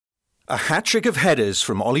A hat-trick of headers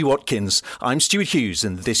from Ollie Watkins. I'm Stuart Hughes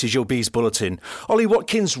and this is your Bees Bulletin. Ollie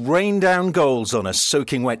Watkins rained down goals on a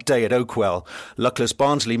soaking wet day at Oakwell. Luckless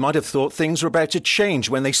Barnsley might have thought things were about to change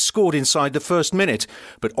when they scored inside the first minute,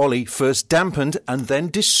 but Ollie first dampened and then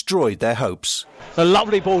destroyed their hopes. A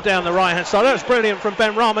lovely ball down the right-hand side. That was brilliant from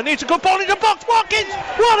Ben Rama. Needs a good ball into box. Watkins!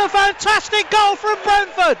 What a fantastic goal from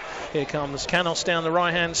Brentford! Here comes Canos down the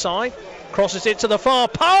right-hand side. Crosses it to the far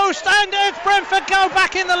post, and it's Brentford go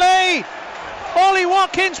back in the lead. Ollie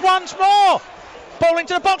Watkins once more. Ball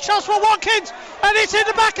into the box, shots for Watkins, and it's in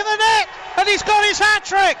the back of the net, and he's got his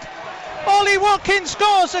hat-trick. Ollie Watkins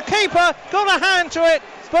scores, the keeper got a hand to it,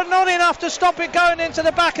 but not enough to stop it going into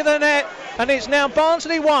the back of the net, and it's now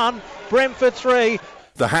Barnsley 1, Brentford 3.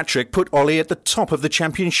 The hat-trick put Ollie at the top of the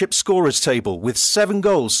Championship scorers table with 7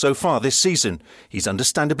 goals so far this season. He's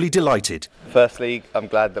understandably delighted. Firstly, I'm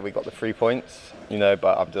glad that we got the 3 points,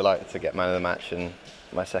 but I'm delighted to get man of the match and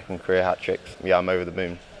my second career hat-trick. Yeah, I'm over the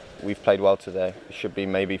moon. We've played well today. It should be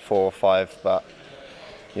maybe 4 or 5, but,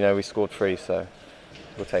 we scored 3, so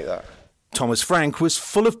we'll take that. Thomas Frank was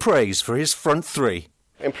full of praise for his front 3.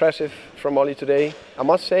 Impressive from Ollie today. I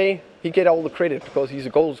must say, he get all the credit because he's a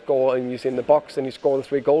goal scorer and he's in the box and he scored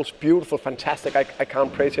 3 goals. Beautiful, fantastic. I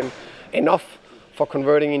can't praise him enough for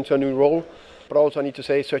converting into a new role. But also I need to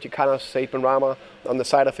say Sergi Canos, Said Benrahma on the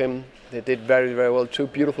side of him. They did very, very well. 2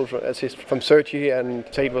 beautiful assists from Sergi, and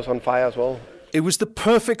Said was on fire as well. It was the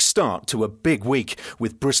perfect start to a big week,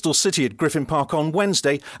 with Bristol City at Griffin Park on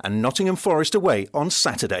Wednesday and Nottingham Forest away on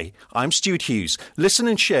Saturday. I'm Stuart Hughes. Listen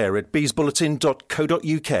and share at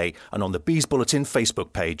beesbulletin.co.uk and on the Bees Bulletin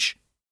Facebook page.